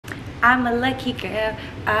I'm a lucky girl.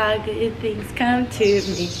 All good things come to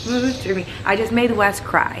me, move through me. I just made Wes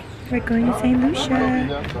cry. We're going to St.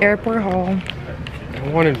 Lucia. Airport Hall. I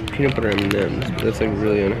wanted peanut butter M&Ms, but that's like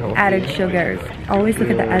really unhealthy. Added sugars. Always look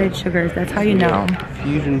at the added sugars. That's how you know.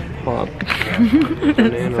 Fusion pop.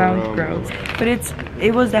 Sounds gross. But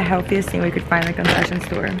it was the healthiest thing we could find in a concession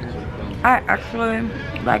store. I actually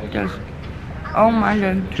like this. Oh my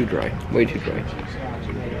god. Too dry. Way too dry.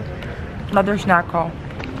 Another snack call.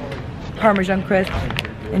 Parmesan crisp.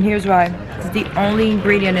 And here's why. It's the only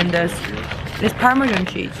ingredient in this. It's Parmesan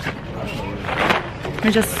cheese.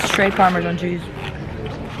 It's just straight Parmesan cheese.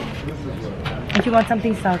 If you want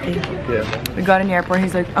something salty. Yeah. We got in the airport.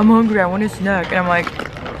 He's like, I'm hungry. I want a snack. And I'm like,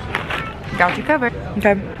 got you covered.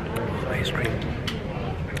 Okay. Ice cream.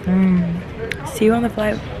 See you on the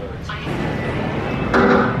flight.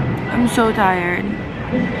 I'm so tired.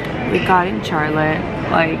 We got in Charlotte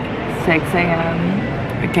like 6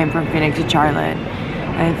 a.m. We came from Phoenix to Charlotte.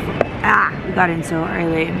 We got in so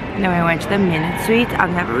early. And then we went to the Minute Suite.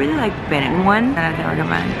 I've never really like been in one, and I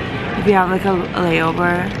recommend. If you have like a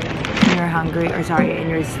layover and you're hungry, or sorry, and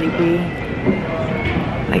you're sleepy,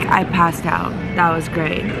 like I passed out. That was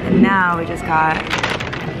great. And now we just got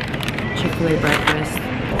Chick-fil-A breakfast.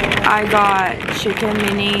 I got chicken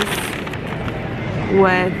minis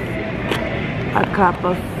with a cup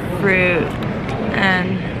of fruit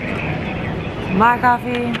and black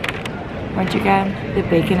coffee. What'd you get? The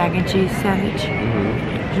bacon, egg, and cheese sandwich.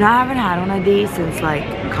 You know, I haven't had one of these since like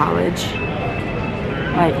college.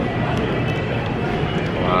 Like,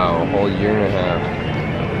 wow, a whole year and a half.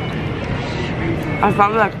 I was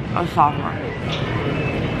probably like a sophomore.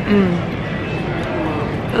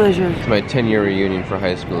 Delicious. It's my 10-year reunion for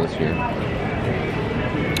high school this year.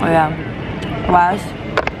 Oh yeah.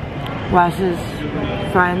 Wes's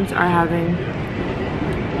friends are having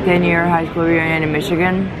 10-year high school reunion in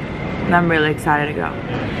Michigan. And I'm really excited to go.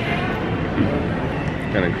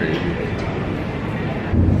 Kind of crazy.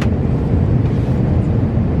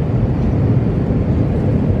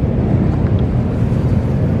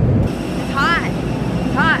 It's hot.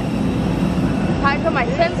 It's hot. I put my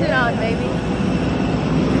swimsuit on, baby.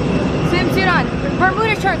 Swimsuit on.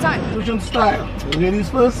 Bermuda shirts on. Persian style. Ladies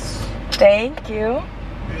first. Thank you.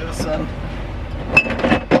 Yes, and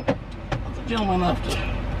the gentleman after.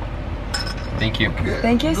 Thank you.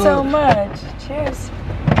 Thank you so much. Cheers.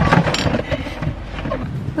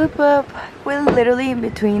 Boop boop. We're literally in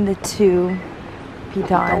between the two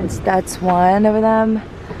pitons. That's one of them.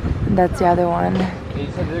 And that's the other one.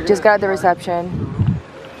 Just got the reception.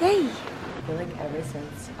 Yay! I feel like ever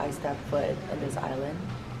since I stepped foot in this island,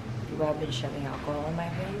 people have been shoving alcohol in my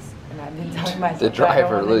face, and I've been telling myself The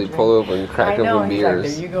driver literally pull over and crack open beers.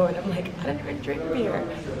 He's like, there you go, and I'm like, I don't even drink beer.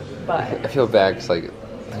 But I feel bad because like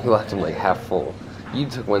he left him like half full. You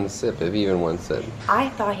took one sip, if even one sip. I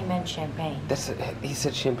thought he meant champagne. He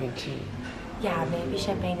said champagne too. Yeah, maybe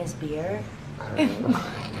champagne is beer. I don't know.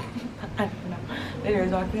 I don't know. Then I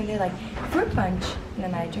was walking in there like, fruit punch. And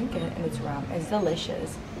then I drink it and it's rum. It's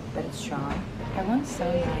delicious, but it's strong. Everyone's so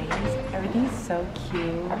nice. Everything's so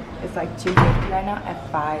cute. It's like 2:50 right now. At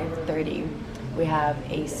 5:30, we have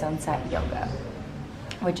a sunset yoga,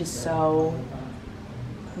 which is so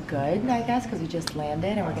good, I guess, because we just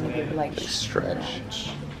landed and we're gonna be able to like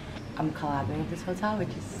stretch. I'm collabing with this hotel, which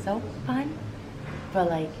is so fun. But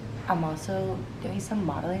like, I'm also doing some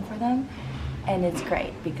modeling for them, and it's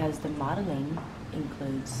great because the modeling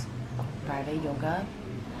includes private yoga,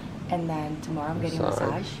 and then tomorrow I'm getting a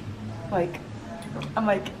massage. Like, I'm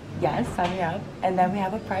like, yes, sign me up. And then we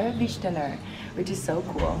have a private beach dinner, which is so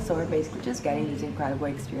cool. So we're basically just getting these incredible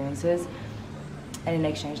experiences, and in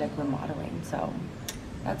exchange, like, we're modeling. So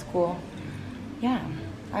that's cool. Yeah,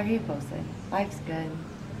 I'll keep you posted. Life's good.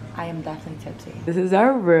 I am definitely tipsy. This is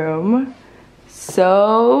our room.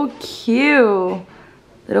 So cute.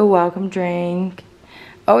 Little welcome drink.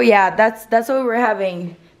 Oh yeah, that's what we're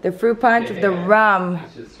having. The fruit punch with the rum.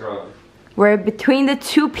 We're between the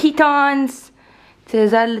two pitons.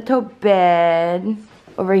 There's a little bed.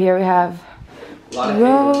 Over here we have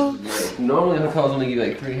robes. Normally hotels only give you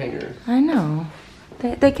like 3 hangers. I know.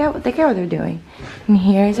 They care what they're doing. And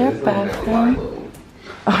here's our bathroom.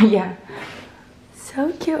 Oh yeah.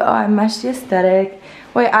 So cute. Oh, I matched the aesthetic.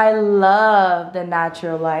 Wait, I love the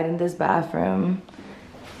natural light in this bathroom.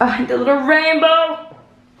 Oh, the little rainbow.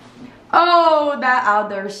 Oh, that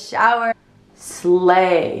outdoor shower.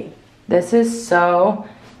 Slay. This is so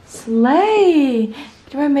slay.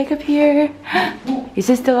 Do my makeup here? Is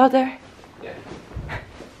he still out there? Yeah.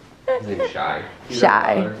 He's shy.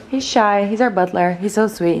 Shy. He's shy. He's our butler. He's so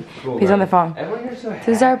sweet. Cool, he's right? on the phone. Everyone here's so happy,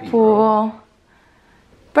 This is our pool.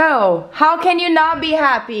 Bro, how can you not be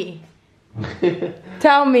happy?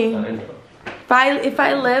 Tell me. If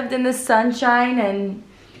I lived in the sunshine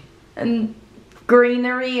and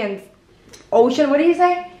greenery and ocean, what do you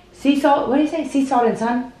say? Sea salt, what do you say? Sea salt and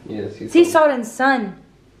sun? Yeah, sea salt and sun.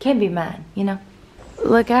 Can't be mad, you know?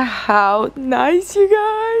 Look at how nice, you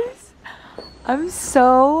guys. I'm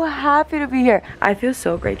so happy to be here. I feel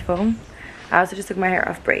so grateful. I also just took my hair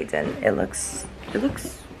off braids and it's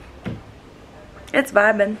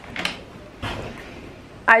vibing.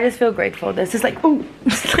 I just feel grateful. This is like, ooh,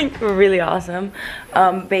 it's like really awesome.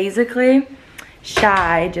 Basically,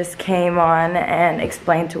 Shy just came on and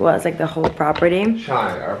explained to us like the whole property.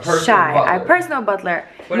 Shy, our personal butler.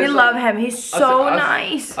 We love him. He's so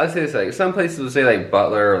nice. I say this, like some places will say like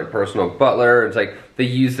butler, like personal butler. It's like they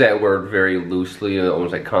use that word very loosely,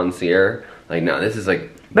 almost like concierge. Like no, this is like.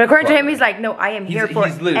 But according to him, he's like, no, I am here for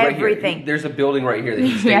everything. Right, there's a building right here that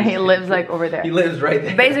he stays. Yeah, he lives like over there. He lives right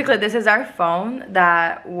there. Basically, this is our phone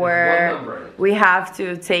that we have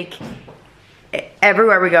to take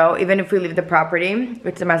everywhere we go, even if we leave the property,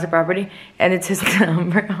 which is a massive property, and it's his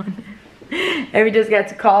number on it. And we just get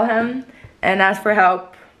to call him and ask for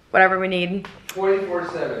help, whatever we need.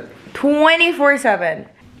 24/7. 24/7.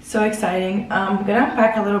 So exciting. I'm gonna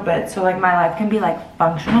unpack a little bit so like my life can be like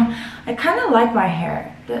functional. I kind of like my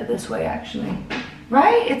hair this way actually,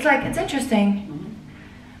 right? It's like, it's interesting.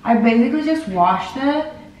 I basically just washed it,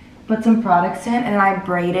 put some products in, and I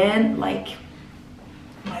braided like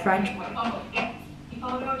French.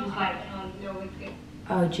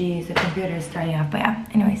 Oh geez, the computer is starting off, but yeah,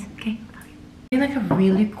 anyways, okay. Like a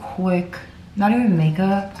really quick, not even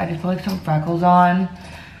makeup, I just put like some freckles on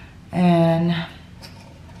and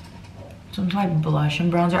some like blush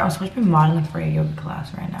and bronzer. I'm supposed to be modeling for a yoga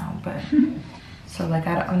class right now, but so like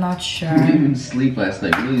I'm not sure. You didn't even sleep last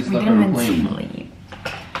night. You really slept on a plane. Sleep.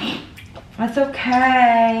 That's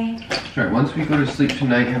okay. Alright, once we go to sleep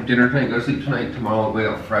tonight, have dinner tonight, go to sleep tonight, tomorrow we'll wake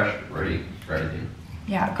up fresh, ready for everything.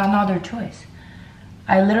 Yeah, I've got no other choice.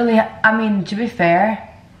 I literally, I mean, to be fair,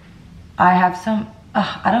 I have some,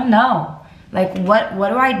 I don't know. Like, what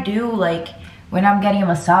do I do, like, when I'm getting a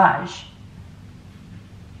massage?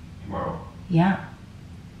 Tomorrow? Yeah.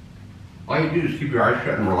 All you do is keep your eyes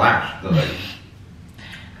shut and relax.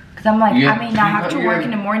 Because I'm like, I mean, I have to work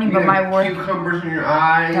in the morning, but my work... cucumbers in your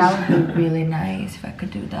eyes. That would be really nice if I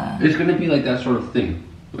could do that. It's going to be like that sort of thing.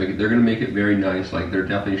 Like, they're going to make it very nice. Like, they're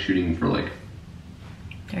definitely shooting for, like,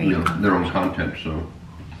 you know, their own content, so...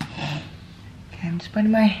 Okay, I'm just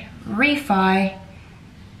putting my refi.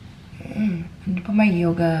 I'm gonna put my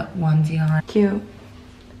yoga onesie on. Cute.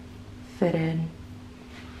 Fitted.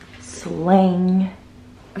 Sling.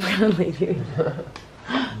 I'm gonna leave you.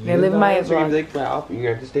 I'm gonna live my vlog. Like, well, you're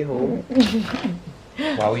gonna have to stay home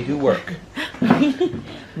while we do work.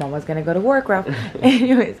 Mama's gonna go to work, Ralph.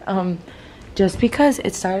 Anyways, just because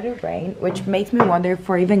it started to rain, which makes me wonder if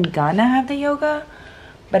we're even gonna have the yoga.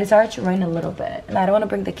 But it started to rain a little bit, and I don't want to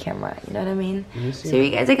bring the camera, you know what I mean? So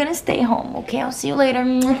you guys are gonna stay home, okay? I'll see you later.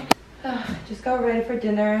 Just got ready for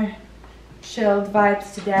dinner. Chilled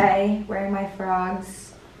vibes today, wearing my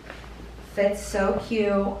frogs. Fits so cute.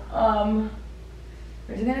 We're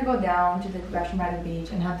just gonna go down to the restaurant by the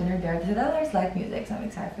beach and have dinner there. There's live music, so I'm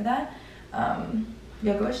excited for that.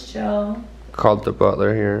 Yoga was chill. Called the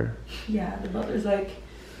butler here. Yeah, the butler's like,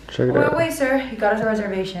 check it out. Wait, sir, he got us a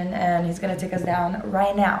reservation and he's gonna take us down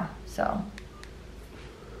right now. So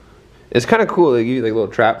it's kind of cool. They give you like a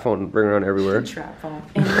little trap phone, bring it around everywhere. Trap phone.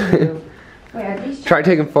 Wait, are these try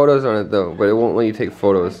taking photos on it though, but it won't let you take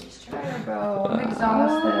photos. Just try it, bro. I'm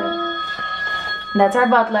exhausted. That's our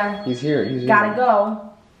butler. He's here. He's Gotta here.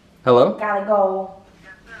 go. Hello? Gotta go.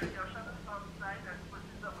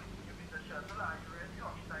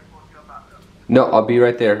 No, I'll be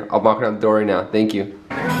right there. I'll knock on the door right now. Thank you.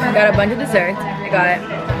 I got a bunch of desserts. I got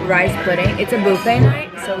rice pudding. It's a buffet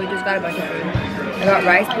night, so we just got a bunch of food. I got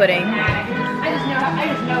rice pudding.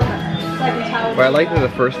 But I like that the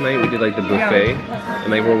first night we did like the buffet,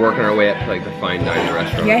 and like we're working our way up to like the fine dining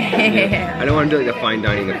restaurant. Yeah. I don't want to do like the fine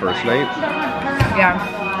dining the first night. Yeah.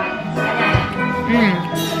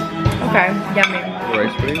 Okay, yummy.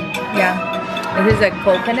 Rice pudding? Yeah. This is a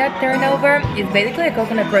coconut turnover. It's basically a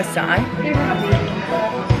coconut croissant. It's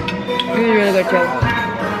really good too.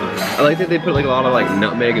 I like that they put like a lot of like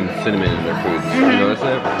nutmeg and cinnamon in their foods. You notice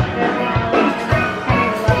that?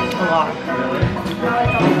 A lot.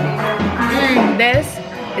 This,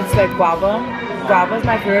 it's like guava. Guava is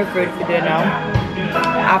my favorite fruit if you didn't know.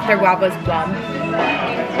 After guava is plum.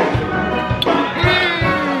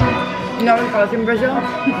 You know what it's called in Brazil?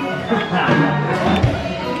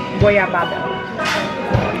 Goiabada.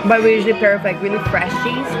 But we usually pair with like really fresh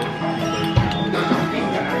cheese.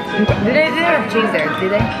 They didn't have cheese there,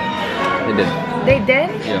 did they? They did. They did?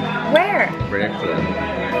 Yeah. Where? Right next to that.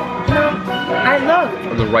 No, I looked.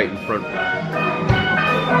 On the right in front. I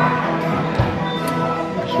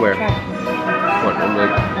swear. What? I'm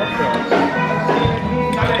like.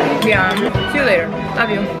 Yeah. See you later. Love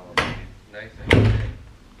you. Nice.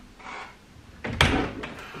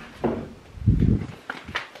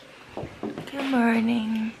 Good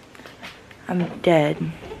morning. I'm dead,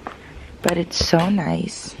 but it's so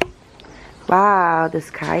nice. Wow, the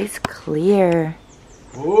sky's clear.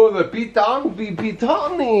 Oh, the pitong be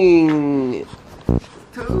pitoning.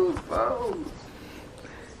 2 phones.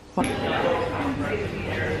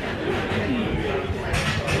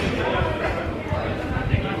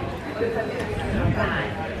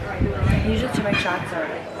 Usually too many shots are.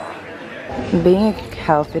 Being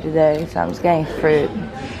healthy today, so I'm just getting fruit,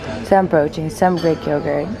 some protein, some Greek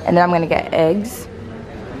yogurt, and then I'm gonna get eggs.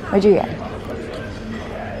 What'd you get?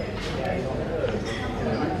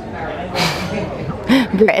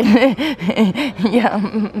 Bread. Yum.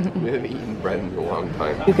 We haven't eaten bread in a long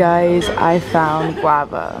time. You guys, I found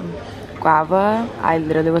guava. Guava, I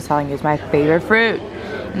literally was telling you, is my favorite fruit.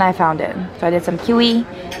 And I found it. So I did some kiwi,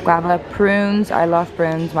 guava, prunes. I love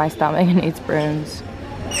prunes. My stomach needs prunes.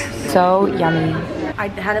 So yummy. I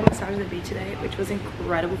had a massage on the beach today, which was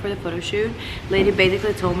incredible for the photo shoot. Lady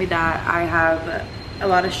basically told me that I have a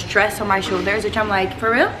lot of stress on my shoulders, which I'm like,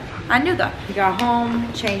 for real? I knew that. We got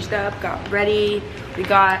home, changed up, got ready. We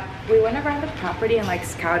went around the property and like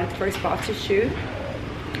scouted for spots to shoot.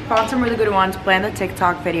 Found some really good ones, planned a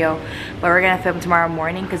TikTok video, but we're gonna film tomorrow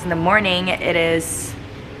morning because in the morning it is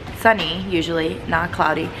sunny, usually, not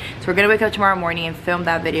cloudy. So we're gonna wake up tomorrow morning and film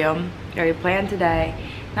that video. We already planned today.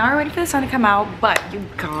 Now we're waiting for the sun to come out, but you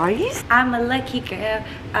guys, I'm a lucky girl.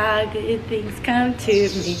 All good things come to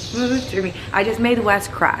me, move through me. I just made Wes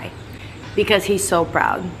cry because he's so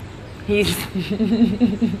proud. He was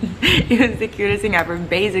the cutest thing ever.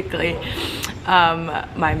 Basically,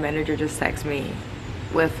 my manager just texted me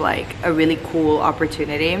with like a really cool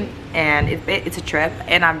opportunity, and it's a trip,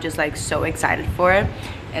 and I'm just like so excited for it.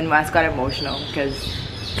 And Wes got emotional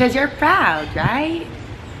because you're proud, right?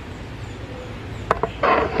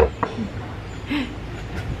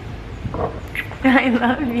 I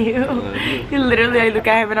love you. Literally, I look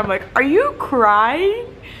at him and I'm like, are you crying?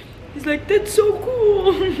 He's like, that's so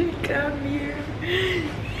cool. Come here.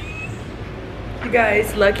 You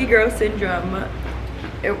guys, lucky girl syndrome.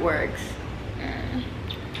 It works. I'm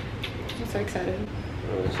so excited.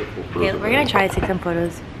 Okay, we're gonna try to take some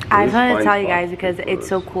photos. I just wanted to tell you guys because it's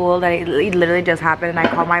so cool that it literally just happened, and I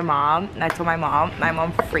called my mom and I told my mom. My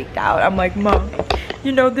mom freaked out. I'm like, Mom,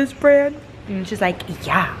 you know this brand? And she's like,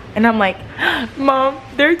 yeah. And I'm like, Mom,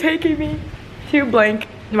 they're taking me to blank.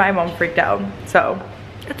 My mom freaked out. So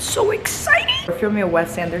it's so exciting. We're filming a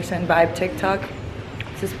Wes Anderson vibe TikTok.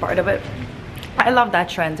 This is part of it. I love that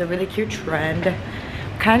trend. It's a really cute trend.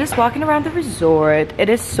 Kind of just walking around the resort. It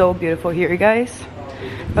is so beautiful here, you guys.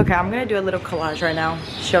 Okay, I'm gonna do a little collage right now,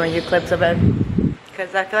 showing you clips of it,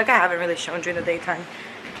 because I feel like I haven't really shown during the daytime.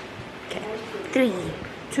 Okay, 3,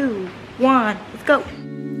 2, 1, let's go.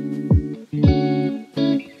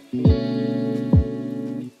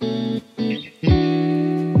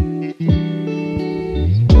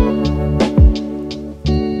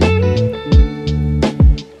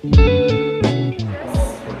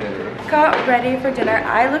 Got ready for dinner.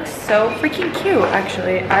 I look so freaking cute,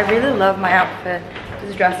 actually. I really love my outfit.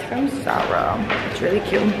 This dress from Zara. It's really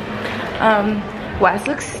cute. Wes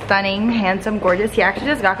looks stunning, handsome, gorgeous. He actually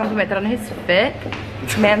just got complimented on his fit.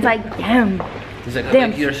 Man's like, damn. He's like, I damn.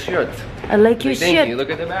 like your shirt. I like your Thank shit. you. Look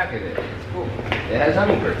at the back of it. It's cool. It has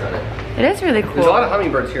hummingbirds on it. It is really cool. There's a lot of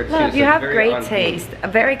hummingbirds here too. Look, so you it's have very great on taste.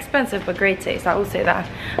 Very expensive, but great taste. I will say that.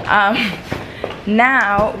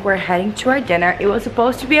 Now we're heading to our dinner. It was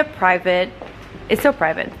supposed to be a private, it's still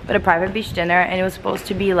private, but a private beach dinner, and it was supposed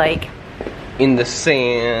to be like in the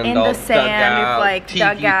sand, in the sand with like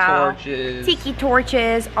dugout, tiki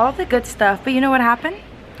torches, all the good stuff. But you know what happened?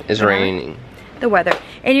 It's raining. The weather.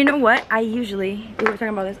 And you know what? We were talking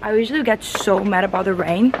about this. I usually get so mad about the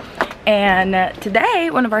rain. And today,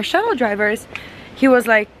 one of our shuttle drivers, he was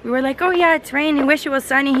like, we were like, oh yeah, it's raining, wish it was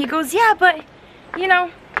sunny. He goes, yeah, but you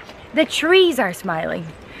know, the trees are smiling.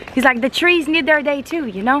 He's like, the trees need their day too,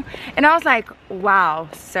 you know? And I was like, wow,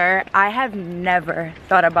 sir, I have never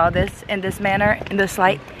thought about this in this manner, in this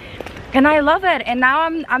light. And I love it. And now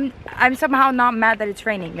I'm somehow not mad that it's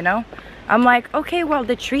raining, you know? I'm like, okay, well,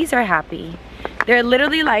 the trees are happy. They're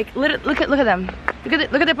literally like, look at them.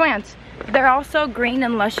 Look at the plants. They're all so green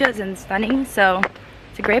and luscious and stunning. So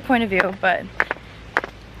it's a great point of view. But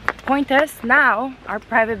point is, now our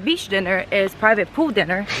private beach dinner is private pool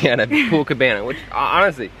dinner. Yeah, that pool cabana. Which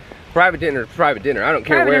honestly, Private dinner, private dinner. I don't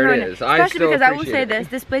care Private where dinner. it is. Especially I still because I will say appreciate it.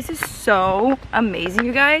 this place is so amazing,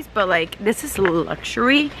 you guys, but like this is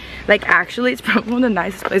luxury. Like actually it's probably one of the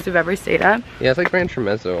nicest places we've ever stayed at. Yeah, it's like Grand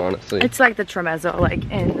Tremezzo, honestly. It's like the Tremezzo, like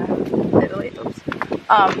in Italy. Oops.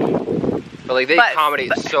 But like they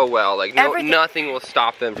accommodate so well. Like nothing will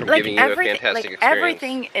stop them from giving you a fantastic experience.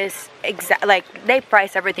 Everything is like they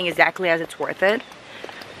price everything exactly as it's worth it.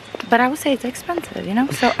 But I would say it's expensive, you know?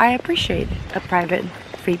 So I appreciate a private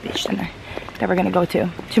free beach dinner that we're gonna go to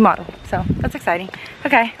tomorrow. So that's exciting.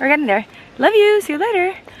 Okay, we're getting there. Love you, see you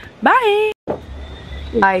later. Bye.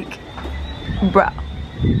 Like, bro.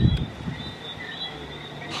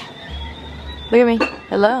 Look at me,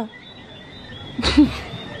 hello.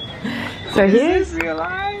 So here's,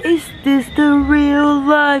 is this the real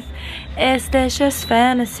life? Is this just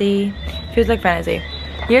fantasy? Feels like fantasy.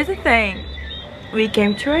 Here's the thing. We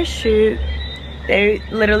came to our shoot. They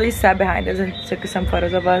literally sat behind us and took some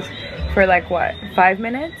photos of us for like what, 5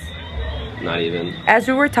 minutes? Not even. As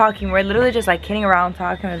we were talking, we're literally just like kidding around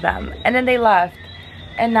talking with them. And then they left.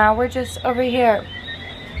 And now we're just over here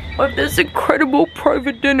with this incredible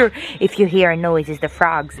private dinner. If you hear a noise, it's the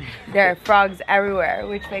frogs. There are frogs everywhere,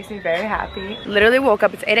 which makes me very happy. Literally woke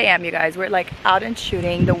up, it's 8 a.m. you guys. We're like out and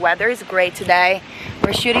shooting. The weather is great today.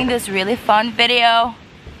 We're shooting this really fun video.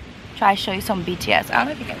 Try to show you some BTS. I don't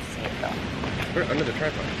know if you can see it though. We're under the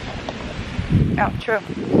tripod. Oh, true.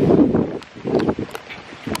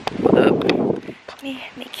 Let me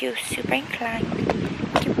make you super inclined.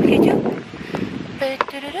 Would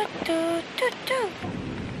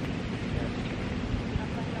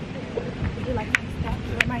you like my steps?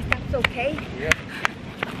 Were my steps okay?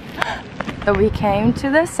 Yeah. So we came to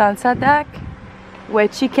the sunset deck,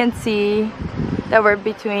 which you can see that we're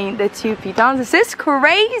between the two pitons. This is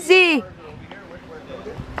crazy!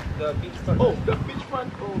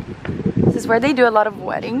 This is where they do a lot of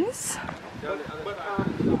weddings.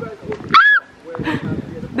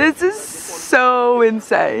 This is so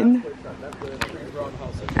insane.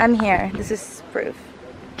 I'm here. This is proof.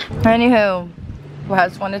 Anywho,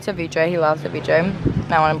 Wes wanted ceviche. He loves ceviche.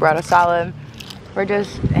 I went and brought a salad. We're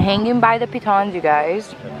just hanging by the pitons, you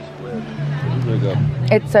guys. There we go.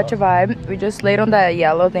 It's such a vibe. We just laid on that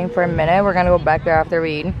yellow thing for a minute. We're gonna go back there after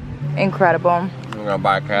we eat. Incredible. We're gonna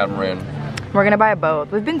buy a catamaran. We're gonna buy a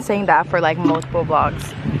boat. We've been saying that for like multiple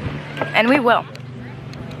vlogs. And we will.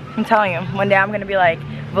 I'm telling you, one day I'm gonna be like,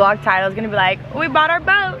 vlog title is gonna be like, we bought our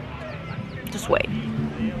boat. Just wait.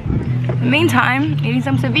 In the meantime, eating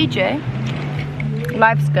some ceviche.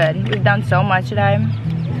 Life's good. We've done so much today.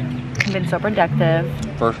 Been so productive.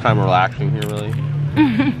 First time relaxing here, really.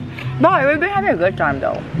 No, we've been having a good time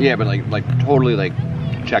though. Yeah, but like totally like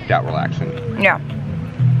checked out relaxing. Yeah.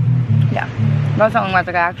 Yeah. That's something like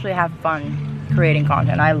I actually have fun creating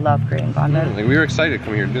content. I love creating content. Like we were excited to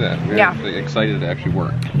come here and do that. We were actually excited to actually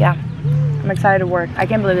work. Yeah. I'm excited to work. I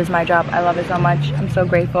can't believe this is my job. I love it so much. I'm so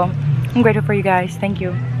grateful. I'm grateful for you guys. Thank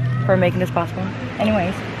you for making this possible.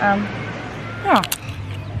 Anyways, yeah.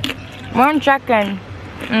 One check-in.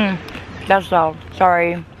 That's all.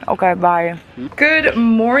 Sorry. Okay, bye. Good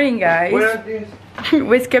morning, guys.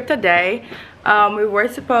 We skipped a day. We were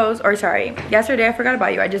supposed, or sorry, yesterday I forgot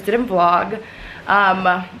about you. I just didn't vlog.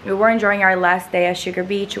 We were enjoying our last day at Sugar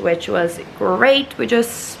Beach, which was great. We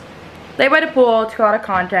just lay by the pool, took a lot of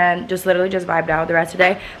content, just literally just vibed out the rest of the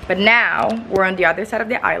day. But now we're on the other side of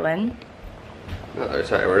the island. Other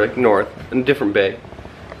side, we're like north in a different bay.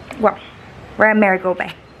 Well, we're at Marigold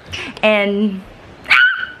Bay. And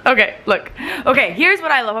okay, look. Okay, here's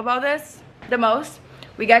what I love about this the most.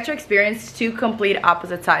 We got to experience two complete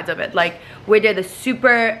opposite sides of it. Like, we did the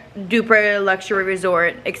super duper luxury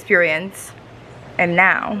resort experience, and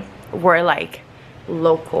now we're like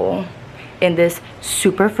local in this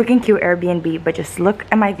super freaking cute Airbnb. But just look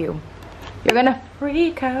at my view. You're gonna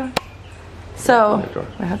freak out. So,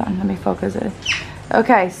 wait, hold on, let me focus it.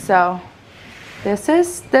 Okay, so this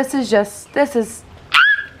is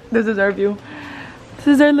our view. This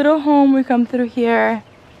is our little home. We come through here.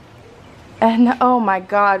 And oh my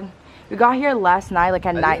god, we got here last night, like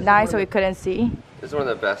at night, so we couldn't see. This is one of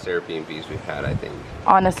the best Airbnbs we've had, I think.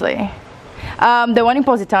 Honestly. The one in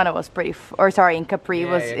Positano was pretty, in Capri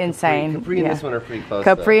was insane. Capri and this one are pretty close.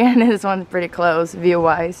 Capri and this one's pretty close,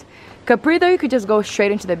 view-wise. Capri though, you could just go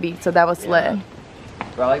straight into the beach, so that was lit.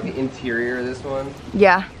 But I like the interior of this one.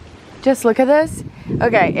 Yeah. Just look at this.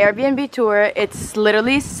 Okay, Airbnb tour. It's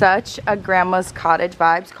literally such a grandma's cottage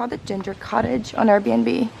vibe. It's called the Ginger Cottage on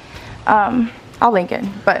Airbnb. I'll link it.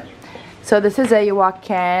 But so this is it. You walk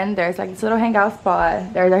in. There's like this little hangout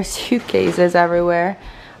spot. There are suitcases everywhere.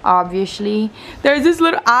 Obviously, there's this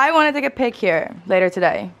little. I want to take a pic here later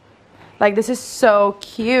today. Like, this is so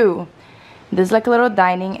cute. This is like a little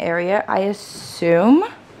dining area, I assume.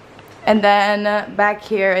 And then back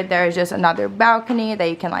here, there's just another balcony that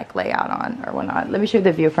you can like lay out on or whatnot. Let me show you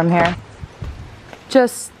the view from here.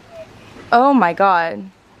 Just, oh my god.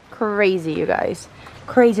 Crazy, you guys.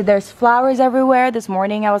 Crazy. There's flowers everywhere. This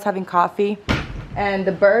morning I was having coffee and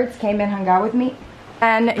the birds came and hung out with me.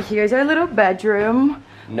 And here's our little bedroom.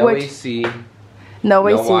 No AC. No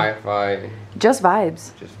AC. No Wi-Fi. Just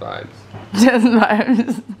vibes. Just vibes. Just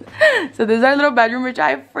vibes. So this is our little bedroom, which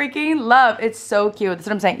I freaking love. It's so cute. That's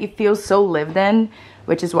what I'm saying. It feels so lived in,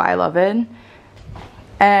 which is why I love it.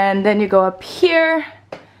 And then you go up here.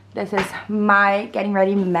 This is my getting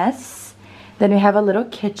ready mess. Then we have a little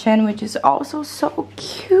kitchen, which is also so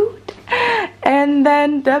cute. And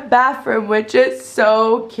then the bathroom, which is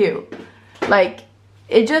so cute. Like,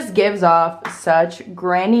 it just gives off such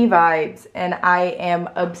granny vibes. And I am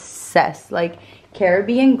obsessed. Like,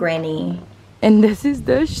 Caribbean granny. And this is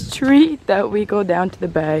the street that we go down to the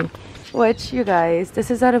bay. Which, you guys,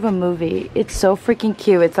 this is out of a movie. It's so freaking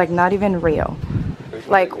cute. It's like not even real.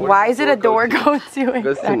 Like, why is it a door go to? It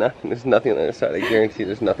goes to nothing. There's nothing on the other side. I guarantee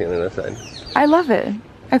there's nothing on the other side. I love it.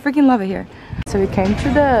 I freaking love it here. So we came to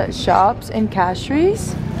the shops in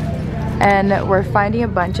Castries. And we're finding a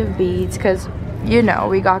bunch of beads. Because, you know,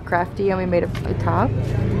 we got crafty and we made a top.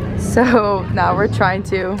 So now we're trying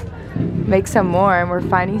to make some more, and we're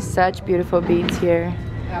finding such beautiful beads here.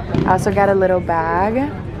 I also got a little bag.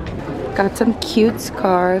 Got some cute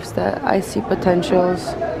scarves that I see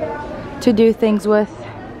potentials to do things with.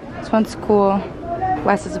 This one's cool.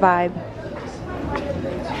 Wes's vibe.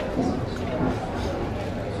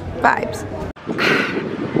 Vibes.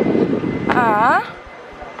 Ah,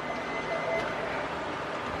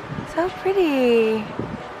 so pretty.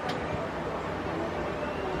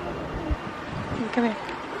 Come here.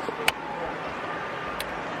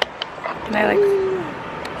 Can I like?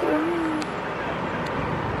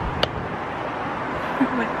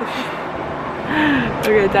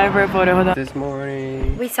 Okay, time for a photo. Hold on. This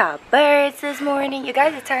morning. We saw birds this morning. You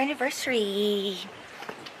guys, it's our anniversary.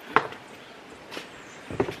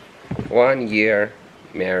 1 year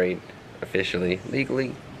married, officially,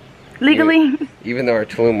 legally. Legally. Even though our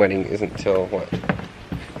Tulum wedding isn't till what?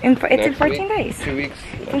 It's in 14 days. 2 weeks.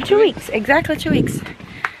 In 2 weeks. Exactly 2 weeks.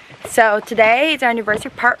 So today is our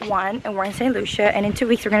anniversary part 1 and we're in St. Lucia, and in 2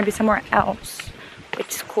 weeks we're going to be somewhere else, which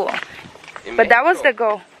is cool. But that was the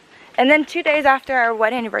goal. And then 2 days after our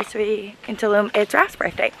wedding anniversary in Tulum, it's Raf's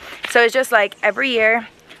birthday. So it's just like every year,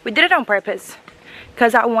 we did it on purpose.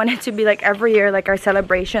 Because I wanted to be like every year, like our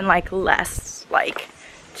celebration, like less, like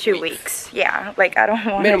 2 weeks. Yeah, like I don't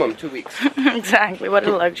want minimum 2 weeks. Exactly, what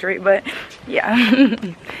a luxury, but yeah.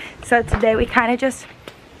 So today we kind of just,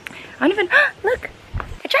 I don't even, look,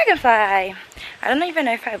 a dragonfly. I don't even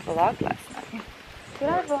know if I vlogged last night. Did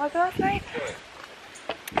I vlog last night?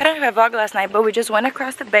 I don't know if I vlogged last night, but we just went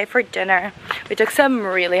across the bay for dinner. We took some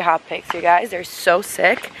really hot pics, you guys. They're so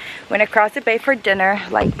sick. Went across the bay for dinner,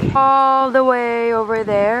 like all the way over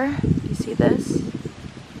there. You see this?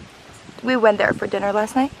 We went there for dinner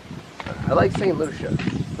last night. I like St. Lucia,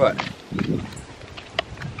 but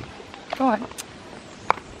Go on.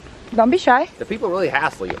 Don't be shy. the people really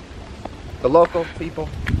hassle you. The local people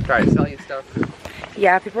try to sell you stuff.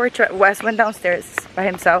 Yeah, people were Wes went downstairs by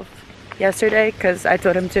himself yesterday because I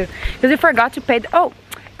told him to. Because he forgot to pay. Oh,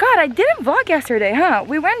 God, I didn't vlog yesterday, huh?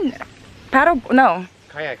 We went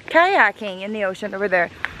kayaking in the ocean over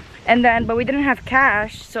there. And then, but we didn't have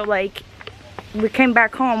cash. So, like, we came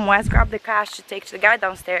back home. Wes grabbed the cash to take to the guy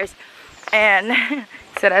downstairs. And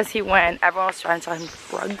said as he went, everyone was trying to sell him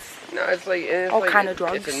drugs. No, it's like All kind of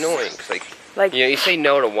drugs. It's annoying. Cause like you know, you say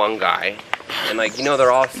no to one guy, and like you know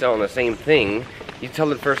they're all selling the same thing. You tell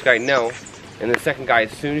the first guy no, and the second guy,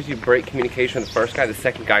 as soon as you break communication with the first guy, the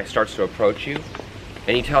second guy starts to approach you,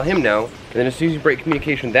 and you tell him no, and then as soon as you break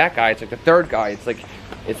communication with that guy, it's like the third guy. It's like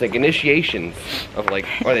initiations of like,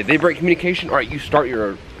 oh, they break communication. All right, you start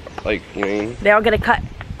your like, you know what I mean? They all get a cut.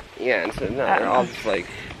 Yeah, and so no, they're all just like.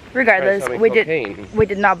 Regardless, we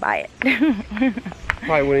did not buy it.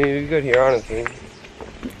 Probably wouldn't even be good here, honestly.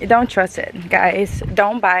 Don't trust it, guys.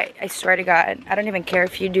 Don't buy. I swear to God, I don't even care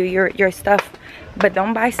if you do your stuff, but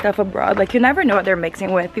don't buy stuff abroad. Like, you never know what they're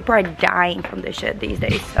mixing with. People are dying from this shit these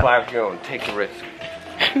days. So. Fly off your own, take the risk.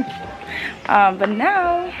 But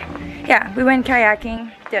now, yeah, we went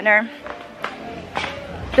kayaking, dinner.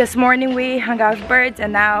 This morning we hung out with birds,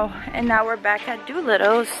 and now we're back at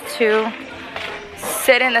Doolittle's to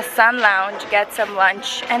sit in the sun lounge, get some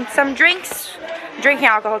lunch and some drinks. Drinking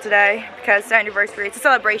alcohol today because it's our anniversary. It's a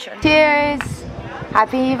celebration. Cheers!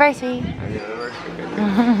 Happy anniversary! Happy anniversary.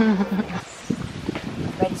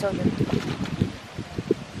 Ready, soldier.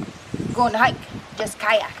 Go on a hike. Just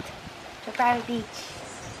kayaked. To private beach.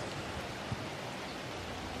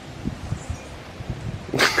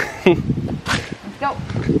 Let's go.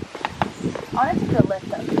 I want to take the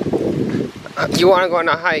lift up. You want to go on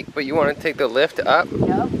a hike, but you want to take the lift up?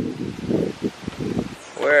 Yep.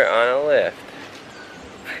 We're on a lift.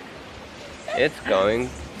 It's going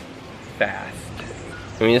fast.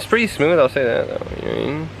 I mean, it's pretty smooth, I'll say that though. You know what I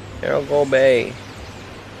mean? Carol Bay.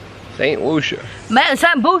 St. Lucia. Man,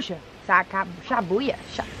 St. Lucia.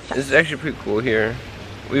 This is actually pretty cool here.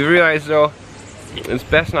 We've realized though, it's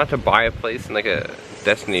best not to buy a place in like a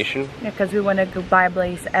destination. Yeah, because we want to go buy a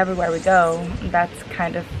place everywhere we go. That's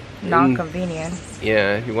kind of non-convenient.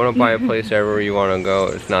 Yeah, if you want to buy a place everywhere you want to go,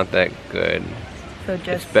 it's not that good. So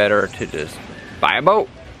just it's better to just buy a boat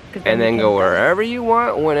and then go wherever you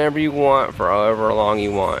want, whenever you want, for however long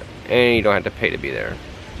you want, and you don't have to pay to be there.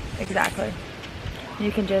 Exactly.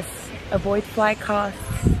 You can just avoid flight costs.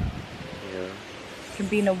 Yeah. You can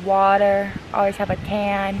be in the water. Always have a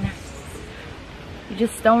tan. You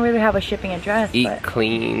just don't really have a shipping address. Eat but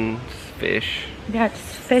clean fish. yeah, just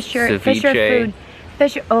fish your food.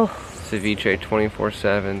 Fish your, Ceviche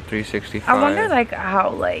 24/7, 365. I wonder like how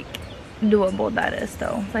like doable that is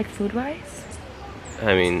though. Like food wise.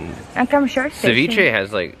 I mean, I'm sure ceviche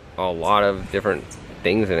has like a lot of different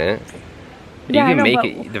things in it. Yeah, you can I know, make but,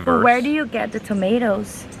 it diverse. But where do you get the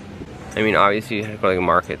tomatoes? I mean, obviously you have to go to like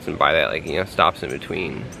markets and buy that, like, you know, stops in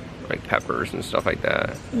between, like peppers and stuff like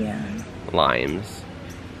that. Yeah. Limes.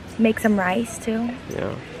 Make some rice too.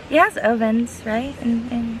 Yeah. It has ovens, right?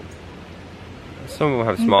 And some of them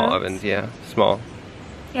have small ovens, yeah, small.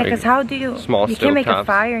 yeah, because how do you? Small you can make a stovetops.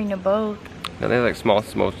 fire in a boat. No, they have like small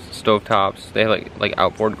stove tops. They have like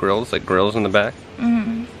outboard grills, like grills in the back.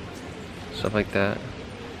 Mm-hmm. Stuff like that.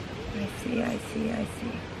 I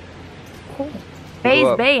see. Cool.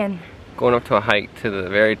 Bay's baying. Going up to a hike to the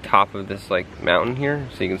very top of this like mountain here,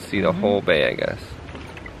 so you can see the whole bay, I guess.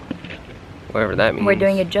 Whatever that means. We're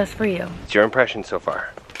doing it just for you. What's your impression so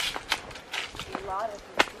far? A lot of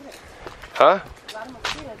mosquitoes. Huh? A lot of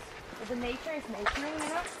mosquitoes. The nature is naturing,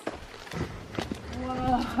 you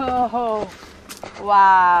know? Whoa.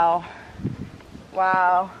 Wow.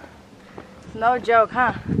 Wow. No joke,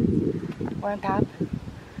 huh? We're on top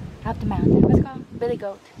the mountain. What's it called? Billy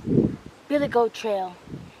Goat. Billy Goat Trail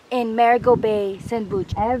in Marigot Bay, St.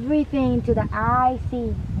 Lucia. Everything to the eye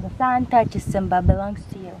see, the sun touches, Simba belongs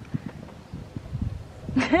to you.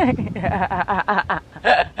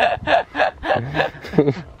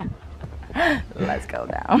 Let's go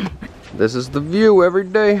down. This is the view every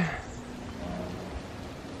day.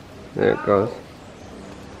 There it goes.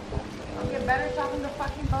 You better stop in the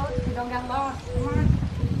fucking boat if you don't get lost.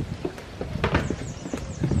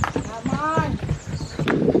 Come on. Come on.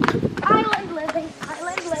 Island living,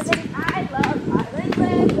 island living. I love island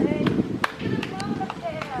living. Look at the moon up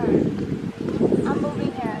there. I'm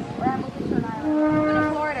moving here. We're moving to an island. Moving to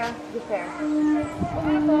Florida. Get there. Moving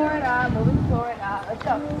to Florida. Moving to Florida. Let's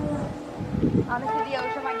go. Honestly, the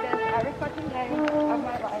ocean like this every fucking day of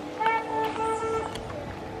my life.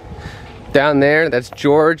 Down there, that's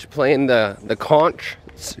George playing the conch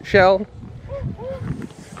shell.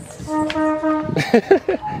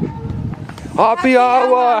 Happy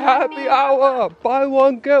hour! Happy hour! Buy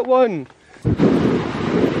one, get one! It's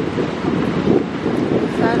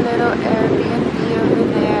our little Airbnb over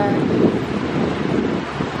there.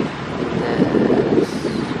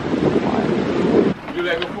 You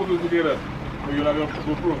like a photo together? Or you like a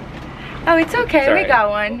GoPro? Oh, it's okay. Sorry. We got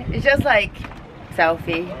one. It's just like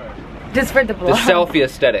selfie. Just for the The blog. selfie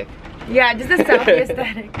aesthetic. Yeah, just a selfie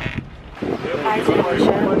aesthetic. Hi,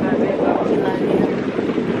 Tanisha. We love you.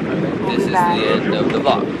 This is the end of the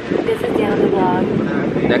vlog. This is the end of the vlog.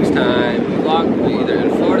 Next time we vlog, we'll be either in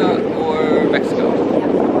Florida or Mexico.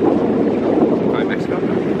 Probably Mexico?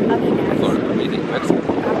 Okay, guys. Florida, what do you think? Mexico?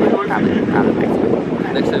 Probably Mexico.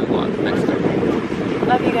 Next time we vlog, Mexico.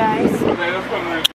 Love you guys.